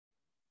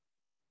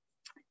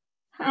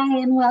Hi,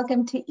 and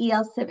welcome to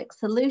EL Civic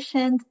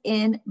Solutions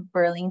in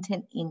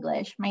Burlington,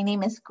 English. My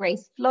name is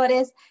Grace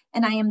Flores,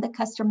 and I am the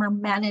customer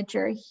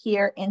manager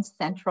here in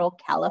Central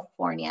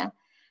California.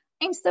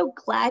 I'm so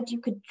glad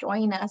you could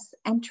join us,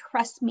 and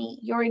trust me,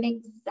 you're in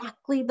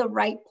exactly the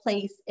right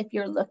place if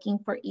you're looking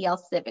for EL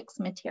Civics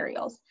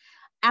materials.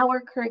 Our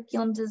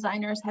curriculum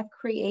designers have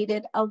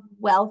created a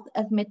wealth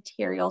of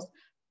materials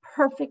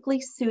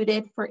perfectly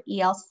suited for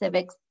EL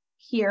Civics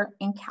here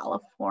in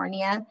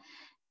California.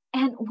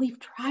 And we've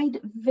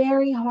tried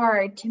very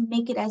hard to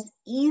make it as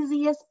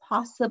easy as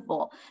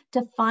possible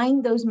to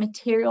find those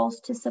materials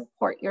to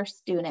support your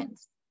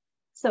students.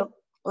 So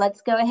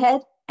let's go ahead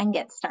and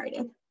get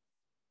started.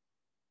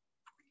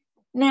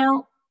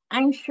 Now,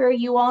 I'm sure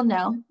you all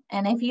know,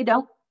 and if you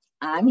don't,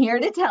 I'm here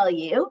to tell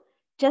you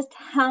just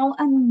how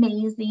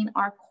amazing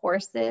our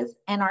courses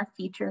and our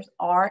features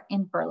are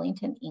in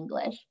Burlington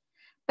English.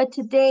 But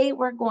today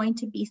we're going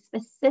to be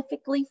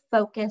specifically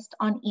focused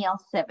on EL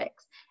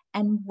Civics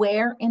and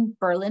where in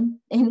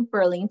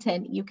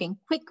Burlington you can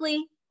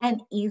quickly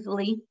and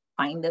easily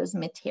find those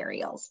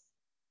materials.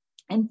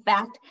 In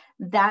fact,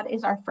 that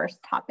is our first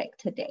topic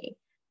today,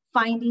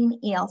 finding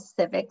EL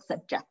Civics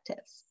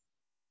objectives.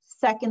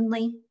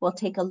 Secondly, we'll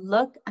take a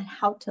look at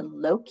how to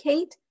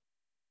locate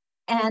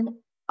and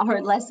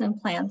our lesson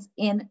plans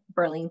in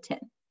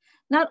Burlington.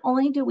 Not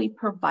only do we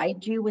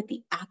provide you with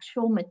the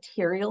actual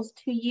materials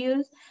to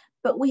use,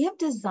 but we have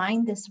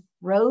designed this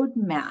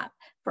roadmap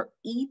for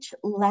each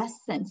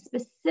lesson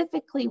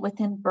specifically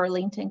within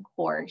Burlington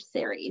Core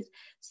Series.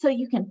 So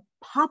you can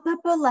pop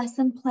up a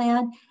lesson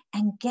plan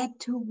and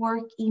get to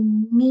work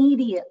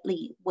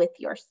immediately with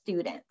your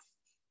students.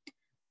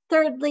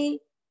 Thirdly,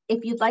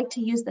 if you'd like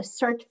to use the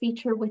search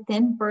feature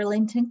within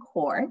Burlington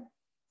Core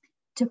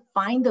to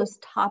find those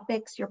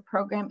topics your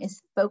program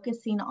is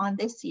focusing on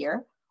this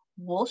year,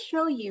 we'll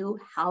show you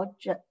how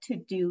to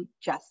do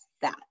just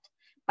that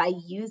by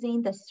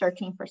using the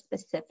searching for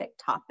specific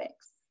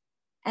topics.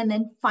 And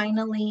then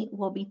finally,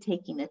 we'll be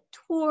taking a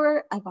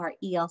tour of our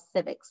EL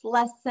Civics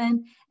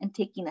lesson and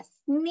taking a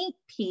sneak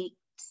peek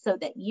so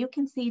that you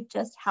can see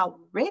just how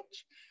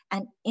rich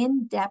and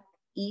in-depth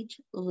each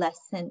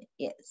lesson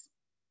is.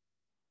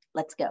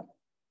 Let's go.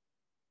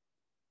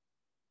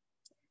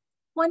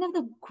 One of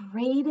the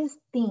greatest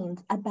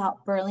things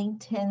about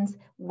Burlington's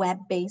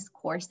web-based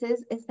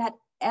courses is that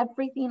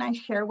everything I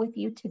share with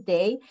you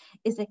today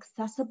is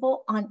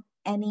accessible on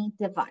any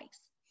device.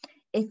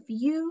 If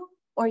you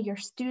or your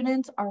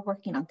students are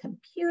working on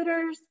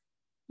computers,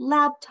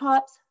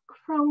 laptops,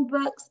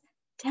 Chromebooks,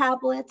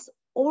 tablets,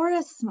 or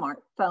a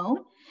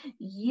smartphone,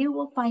 you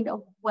will find a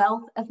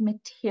wealth of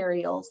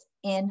materials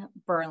in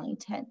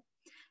Burlington.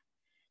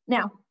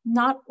 Now,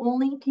 not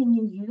only can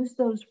you use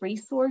those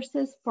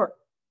resources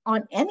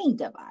on any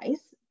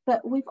device,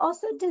 but we've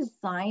also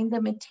designed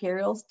the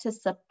materials to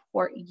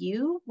support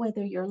you,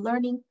 whether you're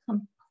learning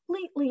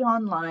completely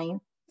online,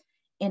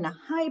 in a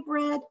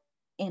hybrid,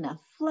 in a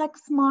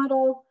flex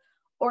model,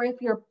 or if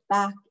you're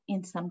back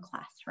in some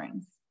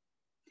classrooms.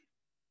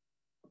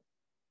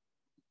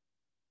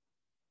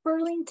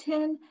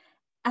 Burlington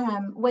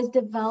was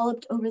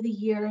developed over the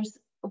years,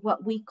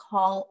 what we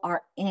call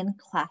our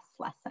in-class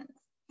lessons.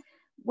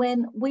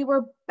 When we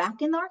were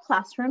back in our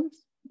classrooms,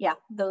 yeah,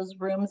 those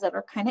rooms that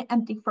are kind of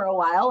empty for a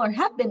while or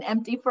have been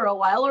empty for a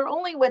while or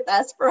only with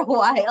us for a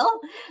while,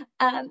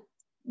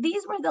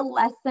 these were the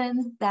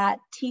lessons that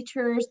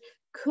teachers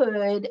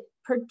could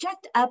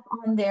project up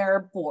on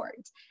their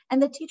boards, and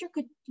the teacher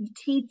could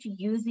teach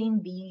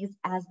using these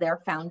as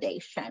their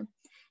foundation.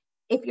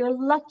 If you're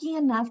lucky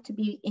enough to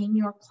be in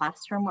your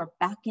classroom or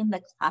back in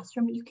the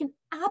classroom, you can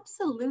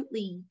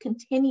absolutely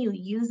continue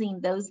using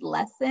those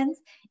lessons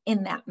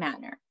in that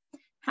manner.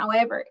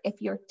 However,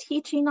 if you're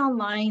teaching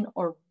online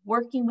or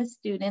working with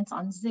students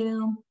on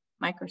Zoom,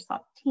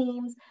 Microsoft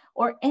Teams,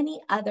 or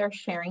any other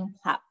sharing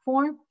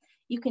platform,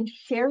 you can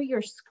share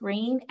your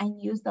screen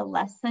and use the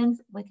lessons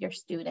with your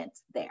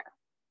students there.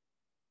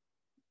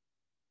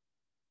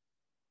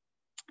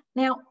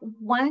 Now,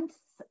 once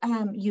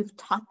you've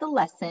taught the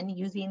lesson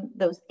using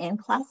those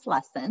in-class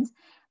lessons,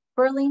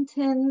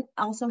 Burlington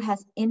also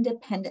has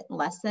independent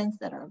lessons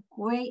that are a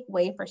great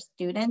way for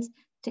students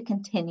to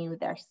continue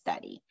their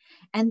study.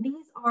 And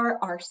these are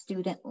our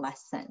student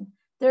lessons.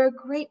 They're a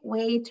great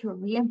way to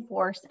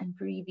reinforce and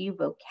review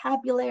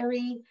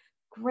vocabulary,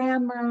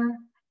 grammar,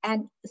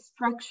 and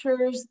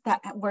structures that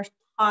were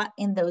taught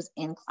in those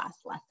in-class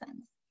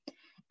lessons.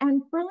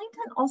 And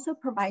Burlington also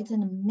provides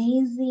an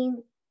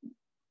amazing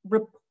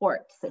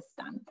report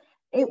system.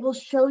 It will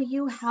show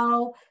you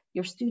how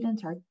your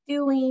students are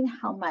doing,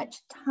 how much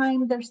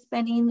time they're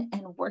spending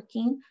and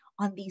working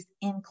on these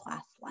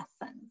in-class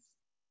lessons.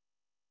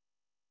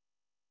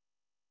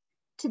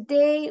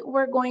 Today,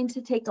 we're going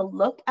to take a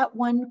look at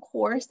one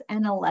course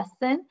and a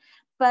lesson,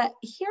 but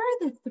here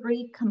are the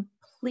three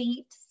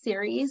complete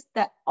series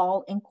that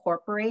all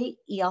incorporate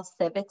EL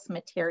Civics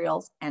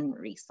materials and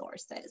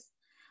resources.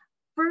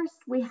 First,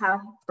 we have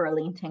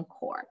Burlington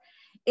Core.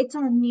 It's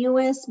our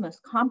newest,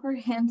 most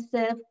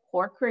comprehensive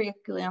core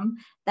curriculum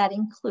that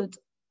includes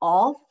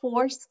all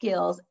 4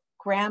 skills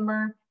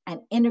grammar,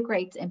 and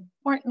integrates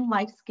important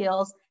life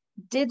skills,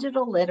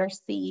 digital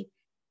literacy,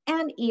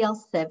 and EL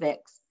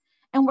Civics.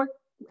 And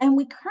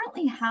we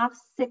currently have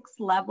 6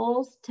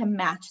 levels to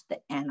match the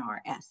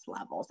NRS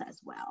levels as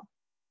well.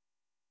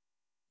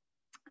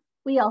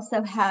 We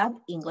also have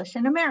English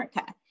in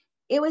America.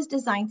 It was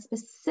designed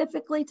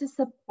specifically to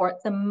support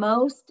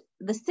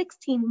the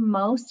 16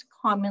 most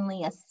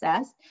commonly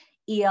assessed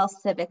EL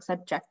Civics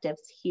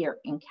objectives here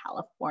in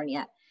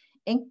California.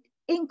 It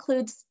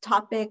includes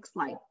topics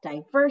like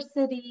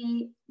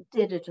diversity,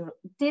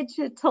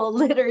 digital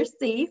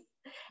literacy,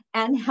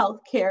 and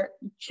healthcare,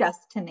 just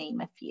to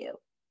name a few.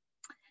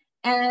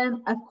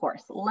 And of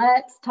course,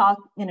 let's talk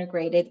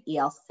integrated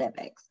EL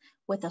Civics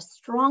with a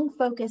strong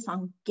focus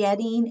on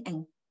getting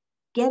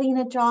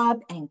a job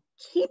and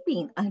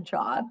keeping a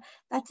job.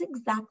 That's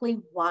exactly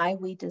why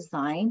we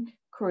design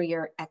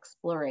career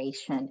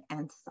exploration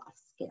and soft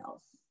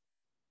skills.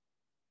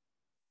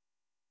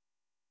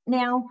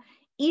 Now,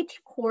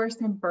 each course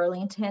in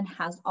Burlington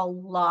has a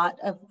lot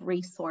of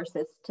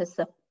resources to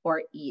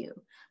support you.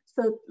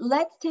 So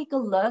let's take a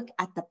look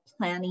at the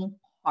planning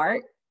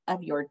part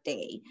of your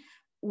day.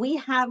 We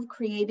have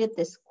created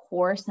this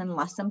course and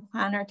lesson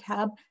planner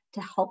tab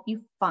to help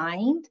you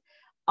find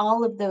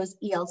all of those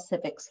EL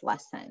Civics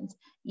lessons.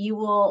 You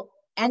will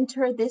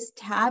enter this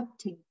tab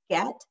to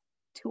get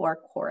to our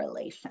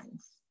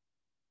correlations.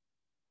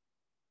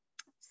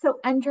 So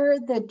under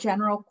the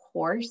general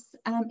course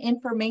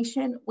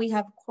information, we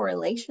have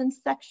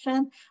correlations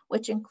section,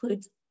 which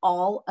includes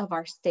all of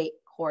our state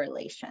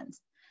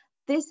correlations.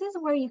 This is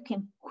where you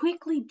can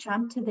quickly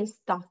jump to this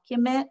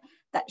document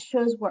that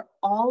shows where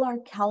all our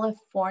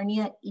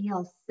California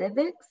EL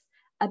Civics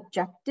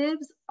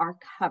objectives are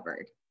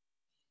covered.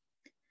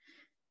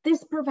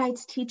 This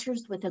provides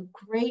teachers with a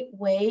great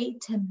way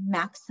to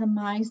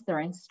maximize their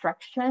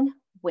instruction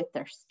with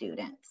their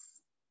students.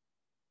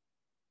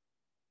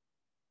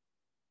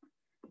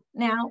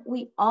 Now,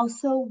 we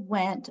also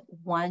went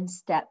one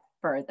step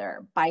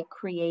further by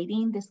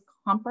creating this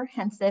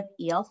comprehensive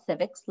EL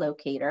Civics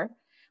locator,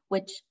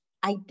 which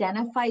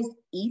identifies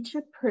each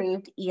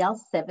approved EL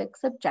Civics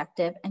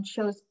objective and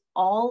shows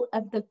all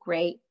of the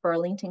great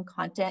Burlington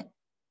content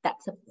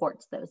that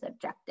supports those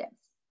objectives.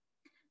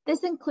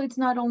 This includes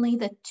not only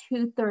the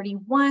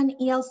 231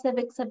 EL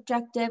Civics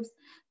objectives,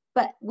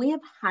 but we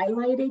have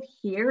highlighted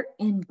here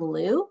in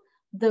blue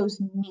those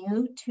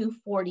new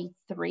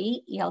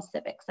 243 EL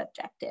Civics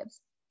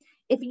objectives.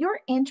 If you're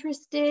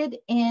interested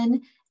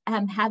in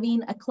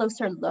having a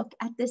closer look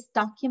at this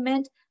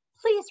document,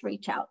 please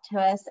reach out to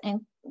us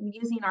and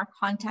using our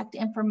contact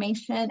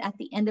information at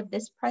the end of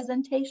this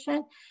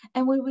presentation,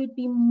 and we would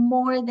be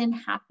more than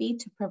happy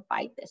to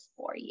provide this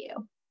for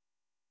you.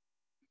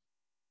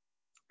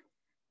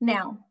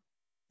 Now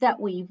that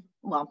we've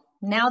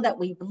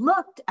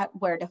looked at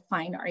where to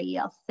find our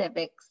EL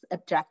Civics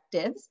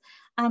objectives,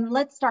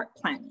 let's start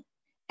planning.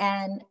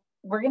 And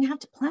we're going to have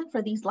to plan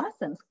for these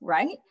lessons,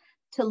 right?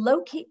 To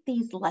locate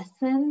these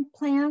lesson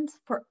plans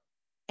for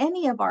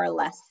any of our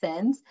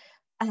lessons,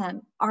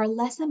 our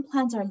lesson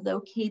plans are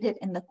located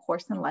in the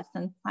course and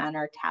lesson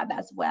planner tab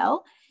as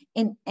well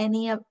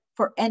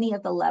for any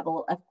of the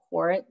level of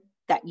core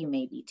that you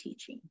may be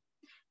teaching.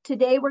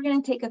 Today, we're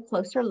going to take a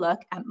closer look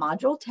at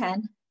Module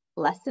 10,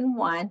 Lesson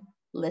 1,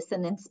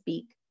 Listen and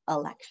Speak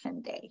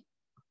Election Day.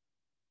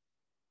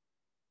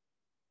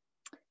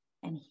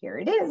 And here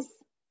it is.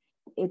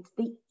 It's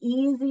the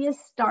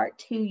easiest start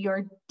to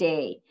your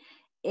day.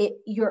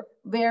 Your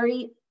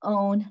very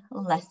own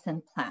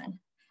lesson plan.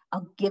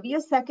 I'll give you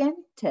a second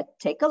to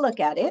take a look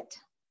at it.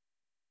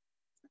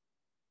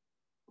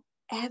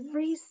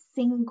 Every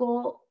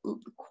single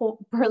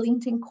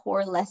Burlington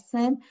core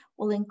lesson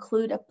will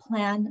include a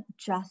plan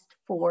just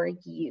for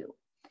you.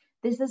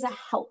 This is a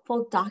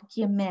helpful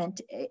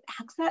document. It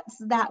acts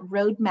as that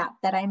roadmap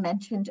that I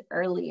mentioned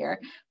earlier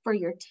for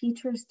your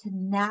teachers to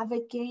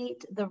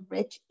navigate the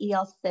rich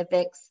EL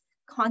Civics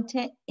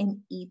content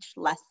in each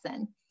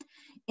lesson.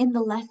 In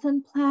the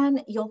lesson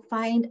plan, you'll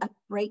find a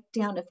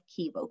breakdown of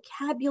key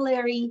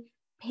vocabulary,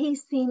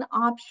 pacing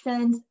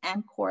options,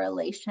 and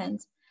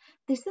correlations.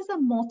 This is a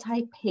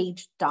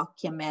multi-page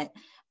document,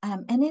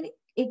 and it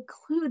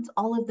includes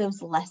all of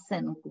those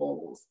lesson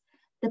goals.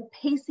 The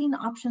pacing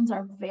options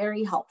are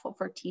very helpful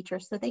for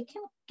teachers so they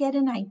can get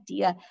an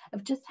idea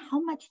of just how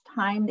much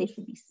time they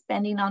should be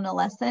spending on a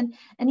lesson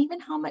and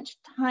even how much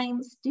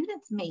time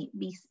students may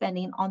be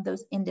spending on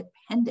those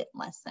independent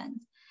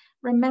lessons.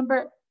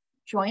 Remember,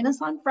 join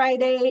us on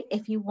Friday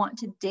if you want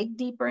to dig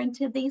deeper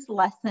into these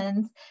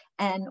lessons,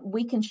 and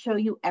we can show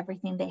you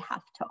everything they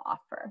have to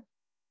offer.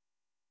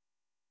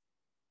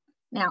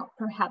 Now,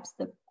 perhaps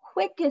the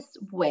quickest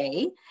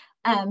way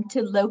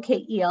to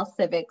locate EL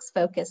Civics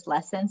focused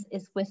lessons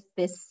is with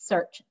this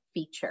search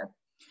feature.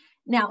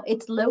 Now,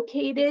 it's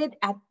located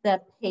at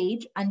the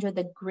page under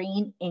the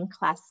green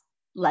in-class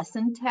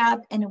lesson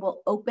tab, and it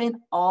will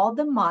open all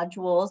the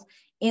modules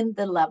in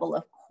the level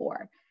of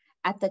core.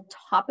 At the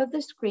top of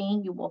the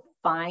screen, you will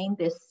find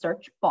this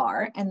search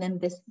bar, and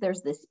then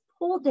there's this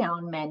pull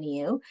down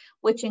menu,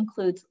 which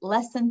includes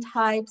lesson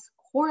types,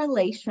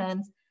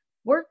 correlations,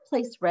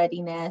 workplace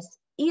readiness,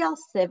 EL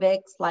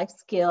civics, life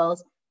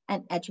skills,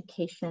 and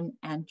education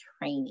and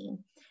training.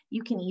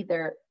 You can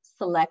either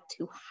select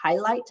to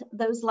highlight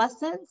those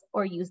lessons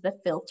or use the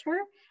filter,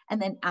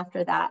 and then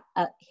after that,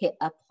 hit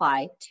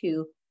apply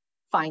to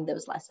find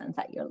those lessons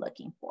that you're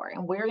looking for.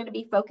 And we're going to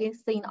be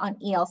focusing on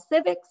EL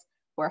civics.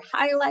 We're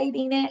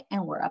highlighting it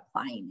and we're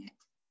applying it.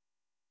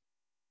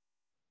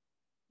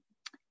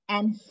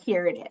 And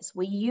here it is.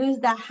 We use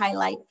that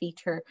highlight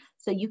feature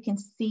so you can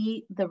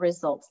see the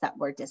results that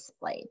were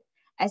displayed.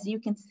 As you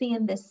can see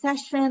in this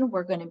session,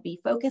 we're going to be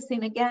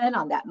focusing again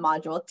on that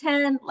module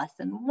 10,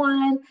 lesson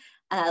 1,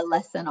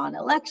 lesson on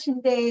election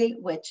day,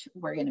 which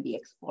we're going to be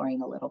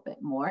exploring a little bit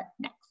more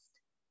next.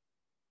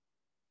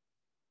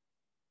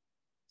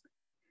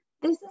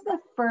 This is the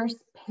first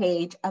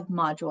page of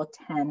module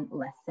 10,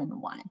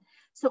 lesson 1.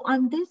 So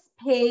on this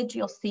page,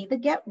 you'll see the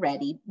Get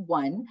Ready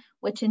one,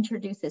 which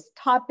introduces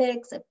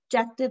topics,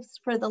 objectives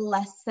for the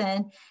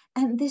lesson.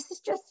 And this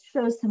just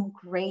shows some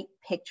great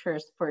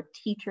pictures for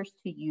teachers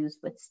to use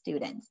with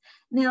students.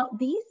 Now,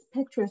 these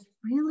pictures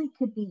really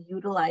could be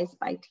utilized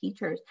by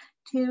teachers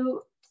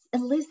to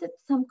elicit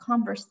some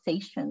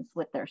conversations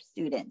with their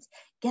students,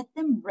 get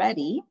them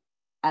ready,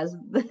 as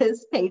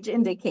this page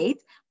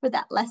indicates, for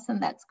that lesson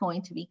that's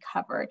going to be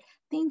covered.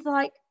 Things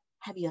like,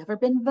 have you ever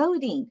been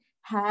voting?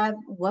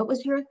 What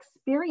was your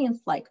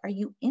experience like? Are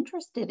you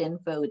interested in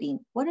voting?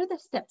 What are the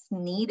steps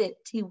needed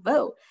to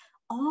vote?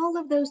 All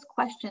of those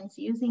questions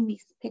using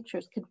these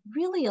pictures could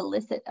really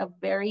elicit a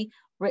very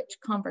rich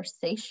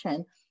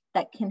conversation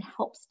that can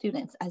help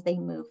students as they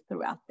move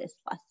throughout this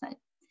lesson.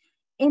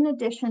 In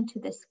addition to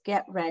this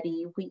Get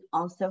Ready, we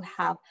also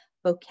have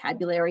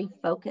vocabulary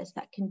focus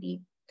that can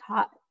be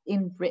taught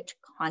in rich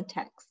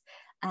context,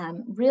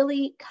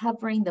 really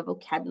covering the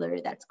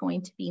vocabulary that's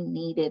going to be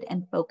needed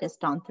and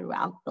focused on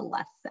throughout the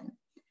lesson.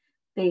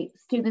 The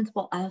students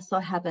will also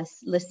have a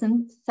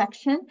listen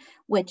section,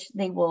 which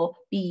they will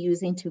be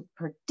using to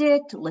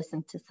predict,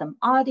 listen to some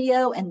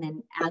audio, and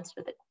then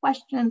answer the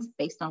questions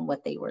based on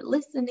what they were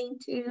listening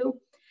to.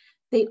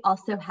 They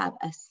also have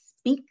a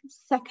speak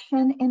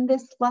section in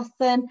this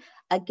lesson.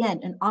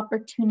 Again, an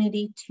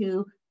opportunity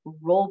to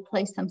role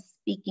play some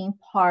speaking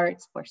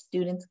parts where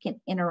students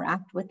can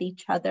interact with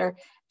each other,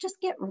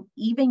 just get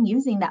even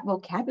using that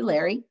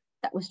vocabulary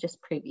that was just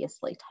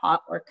previously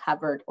taught or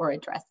covered or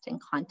addressed in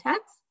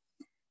context.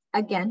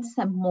 Again,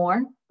 some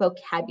more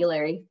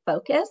vocabulary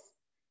focus.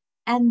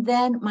 And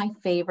then my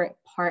favorite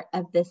part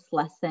of this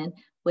lesson,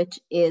 which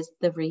is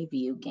the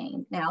review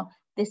game. Now,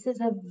 this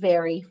is a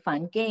very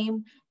fun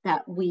game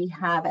that we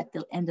have at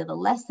the end of the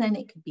lesson.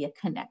 It could be a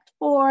Connect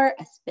 4,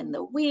 a Spin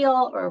the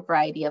Wheel, or a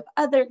variety of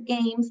other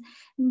games.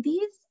 And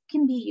these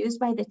can be used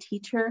by the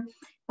teacher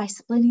by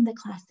splitting the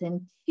class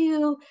in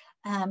two,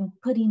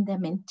 putting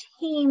them in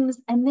teams,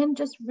 and then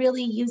just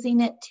really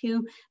using it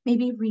to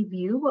maybe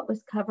review what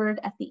was covered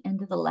at the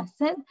end of the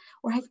lesson.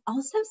 Or I've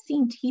also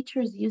seen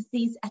teachers use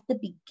these at the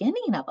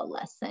beginning of a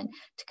lesson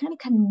to kind of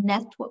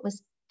connect what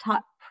was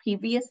taught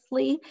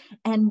previously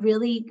and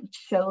really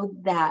show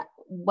that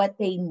what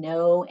they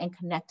know and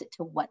connect it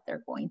to what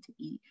they're going to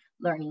be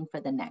learning for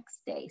the next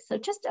day. So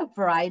just a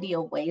variety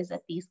of ways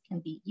that these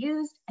can be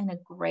used, and a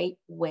great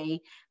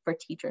way for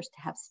teachers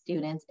to have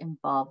students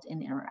involved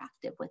and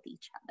interactive with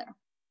each other.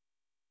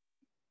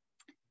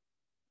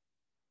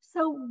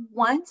 So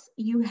once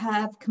you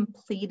have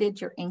completed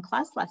your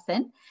in-class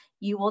lesson,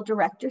 you will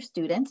direct your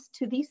students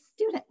to these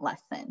student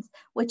lessons,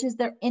 which is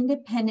their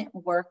independent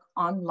work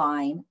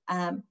online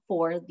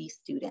for these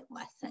student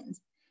lessons.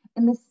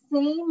 In the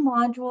same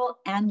module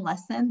and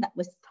lesson that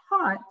was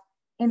taught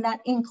in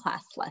that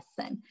in-class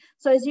lesson.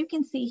 So as you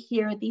can see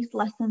here, these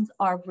lessons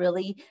are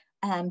really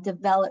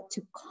developed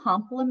to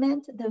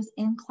complement those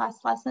in-class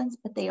lessons,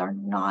 but they are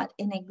not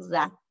an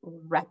exact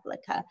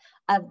replica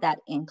of that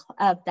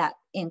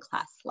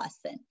in-class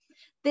lesson.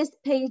 This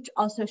page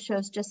also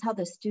shows just how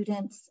the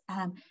students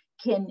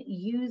can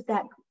use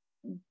that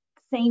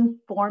same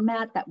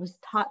format that was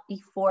taught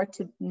before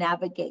to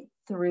navigate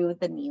through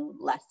the new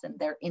lesson,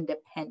 their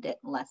independent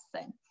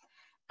lesson.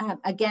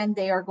 Again,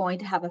 they are going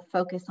to have a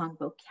focus on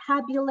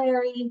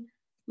vocabulary,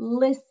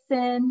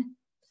 listen,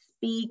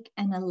 speak,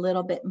 and a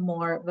little bit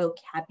more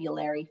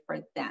vocabulary for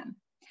them.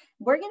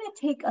 We're going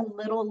to take a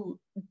little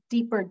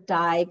deeper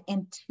dive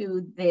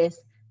into this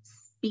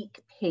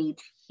speak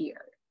page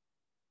here.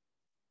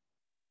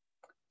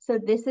 So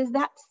this is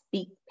that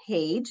speak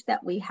page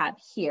that we have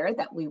here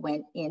that we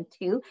went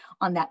into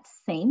on that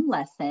same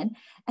lesson.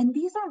 And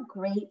these are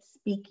great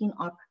speaking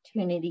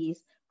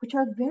opportunities, which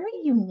are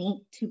very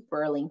unique to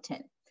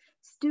Burlington.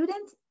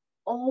 Students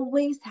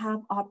always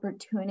have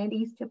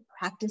opportunities to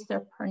practice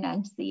their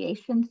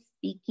pronunciation,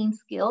 speaking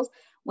skills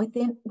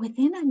within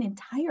an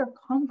entire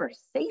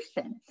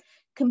conversation,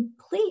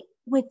 complete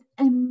with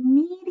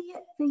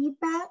immediate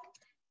feedback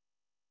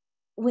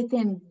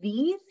within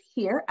these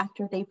here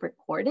after they've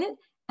recorded,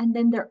 and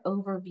then their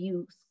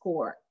overview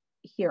score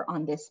here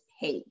on this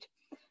page.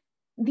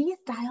 These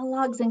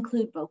dialogues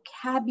include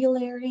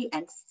vocabulary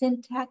and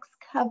syntax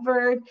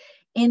covered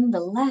in the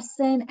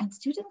lesson, and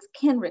students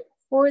can record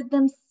record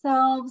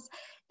themselves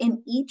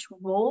in each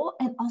role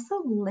and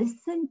also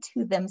listen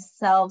to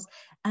themselves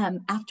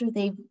after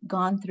they've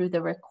gone through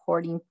the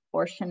recording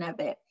portion of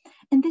it.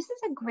 And this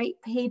is a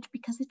great page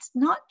because it's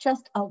not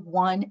just a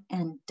one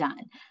and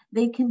done.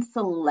 They can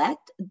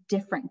select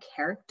different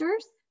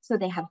characters, so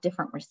they have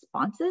different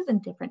responses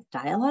and different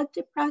dialogue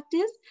to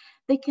practice.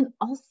 They can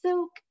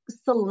also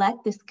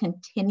select this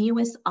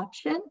continuous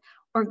option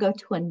or go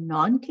to a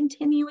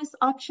non-continuous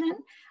option.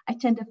 I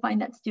tend to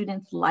find that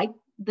students like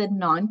the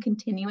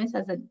non-continuous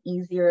as an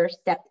easier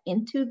step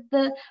into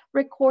the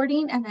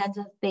recording, and as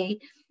they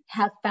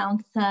have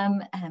found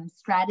some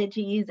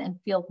strategies and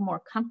feel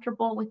more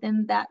comfortable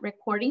within that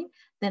recording,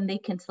 then they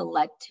can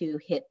select to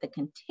hit the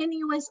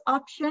continuous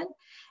option.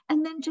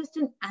 And then just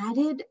an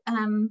added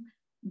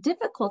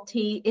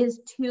difficulty is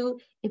to,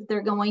 if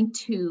they're going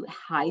to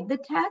hide the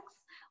text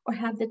or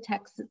have the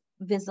text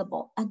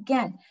visible.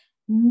 Again,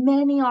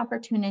 many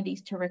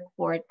opportunities to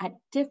record at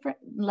different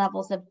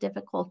levels of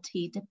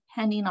difficulty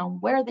depending on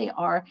where they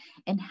are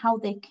and how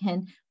they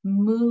can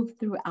move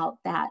throughout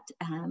that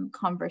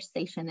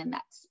conversation and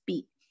that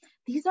speak.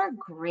 These are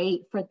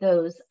great for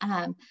those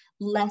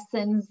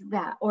lessons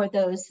that, or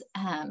those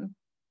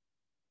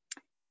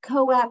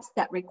co-ops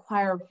that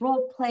require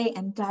role play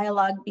and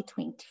dialogue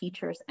between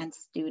teachers and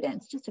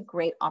students. Just a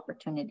great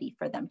opportunity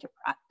for them to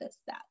practice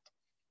that.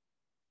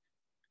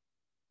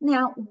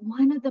 Now,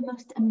 one of the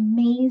most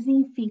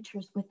amazing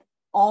features with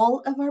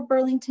all of our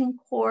Burlington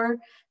core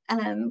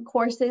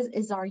courses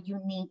is our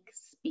unique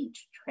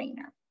speech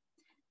trainer.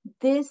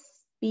 This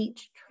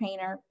speech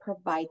trainer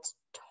provides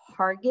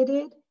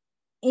targeted,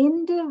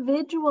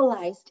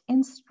 individualized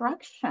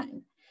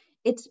instruction.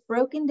 It's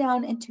broken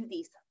down into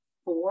these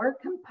 4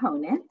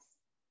 components,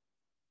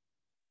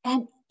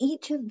 and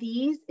each of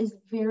these is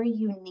very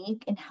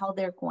unique in how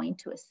they're going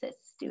to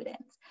assist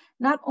students.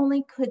 Not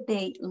only could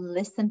they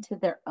listen to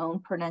their own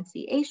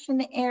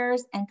pronunciation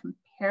errors and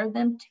compare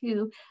them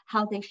to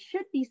how they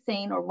should be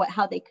saying or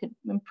how they could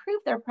improve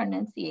their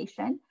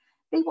pronunciation,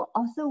 they will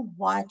also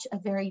watch a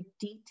very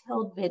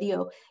detailed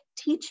video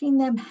teaching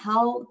them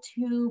how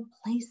to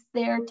place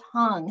their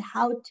tongue,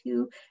 how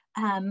to,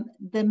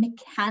 the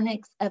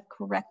mechanics of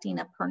correcting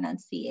a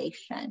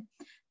pronunciation.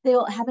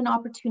 They'll have an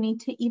opportunity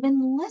to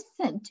even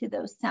listen to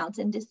those sounds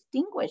and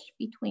distinguish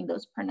between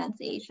those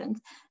pronunciations,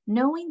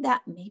 knowing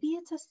that maybe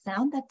it's a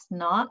sound that's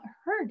not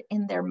heard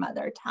in their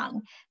mother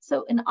tongue.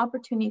 So an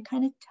opportunity to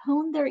kind of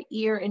tone their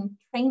ear and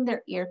train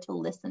their ear to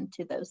listen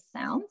to those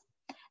sounds.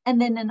 And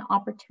then an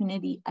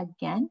opportunity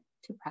again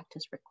to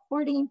practice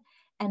recording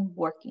and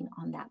working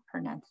on that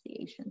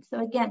pronunciation.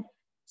 So again,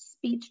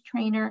 speech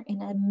trainer,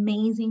 an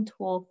amazing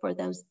tool for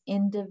those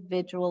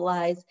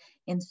individualized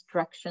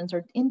instructions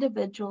or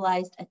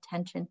individualized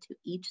attention to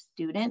each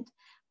student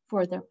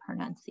for their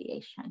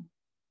pronunciation.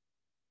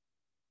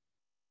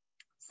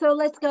 So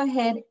let's go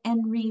ahead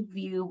and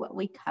review what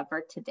we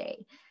covered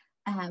today.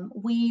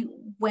 We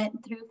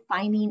went through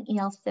finding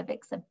EL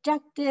Civic's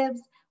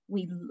objectives.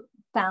 We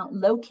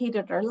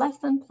located our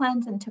lesson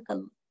plans and took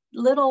a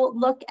little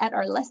look at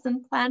our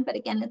lesson plan, but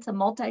again, it's a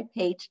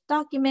multi-page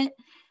document.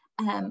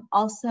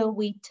 Also,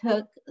 we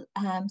took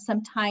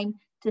some time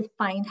to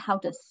find how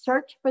to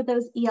search for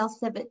those EL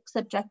Civics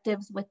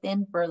objectives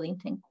within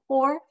Burlington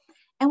Core.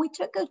 And we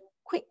took a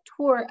quick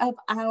tour of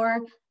our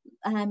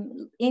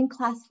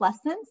in-class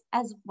lessons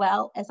as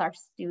well as our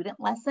student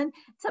lesson,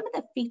 some of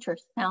the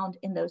features found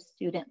in those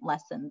student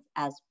lessons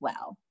as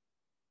well.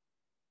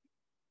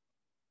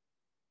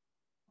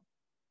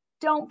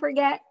 Don't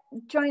forget,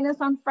 join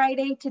us on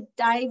Friday to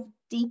dive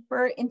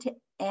deeper into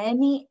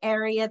any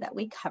area that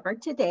we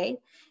covered today.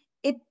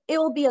 It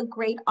will be a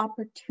great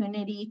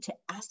opportunity to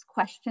ask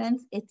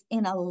questions. It's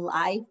in a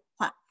live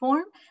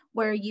platform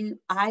where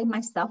I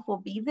myself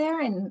will be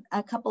there and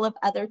a couple of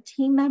other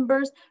team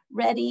members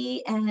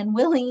ready and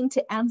willing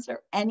to answer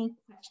any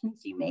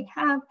questions you may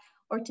have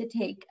or to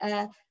take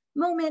a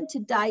moment to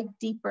dive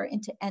deeper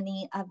into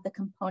any of the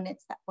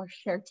components that were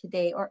shared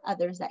today or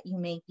others that you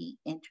may be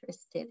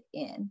interested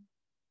in.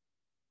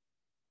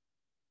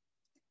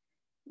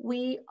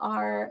 We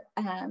are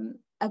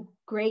a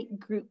great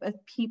group of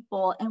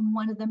people, and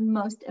one of the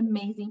most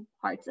amazing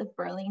parts of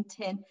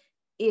Burlington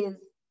is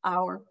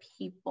our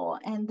people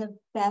and the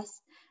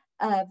best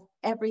of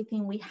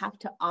everything we have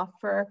to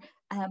offer.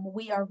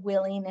 We are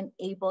willing and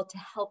able to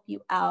help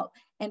you out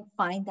and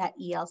find that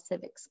EL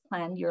Civics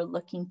plan you're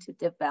looking to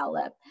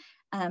develop.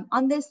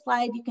 On this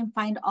slide, you can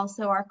find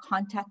also our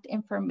contact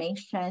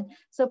information.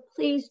 So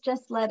please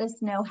just let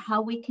us know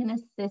how we can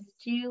assist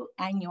you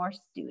and your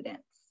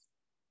students.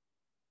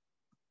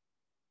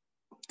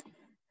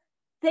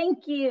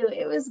 Thank you.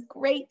 It was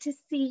great to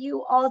see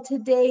you all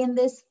today in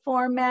this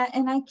format,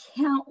 and I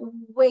can't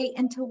wait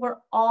until we're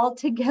all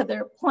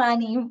together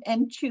planning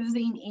and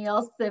choosing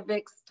EL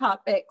Civics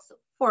topics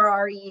for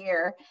our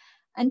year.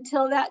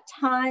 Until that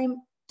time,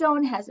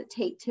 don't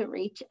hesitate to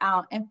reach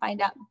out and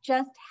find out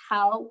just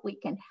how we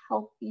can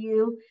help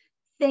you.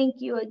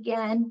 Thank you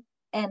again,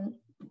 and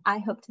I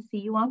hope to see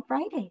you on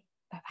Friday.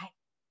 Bye-bye.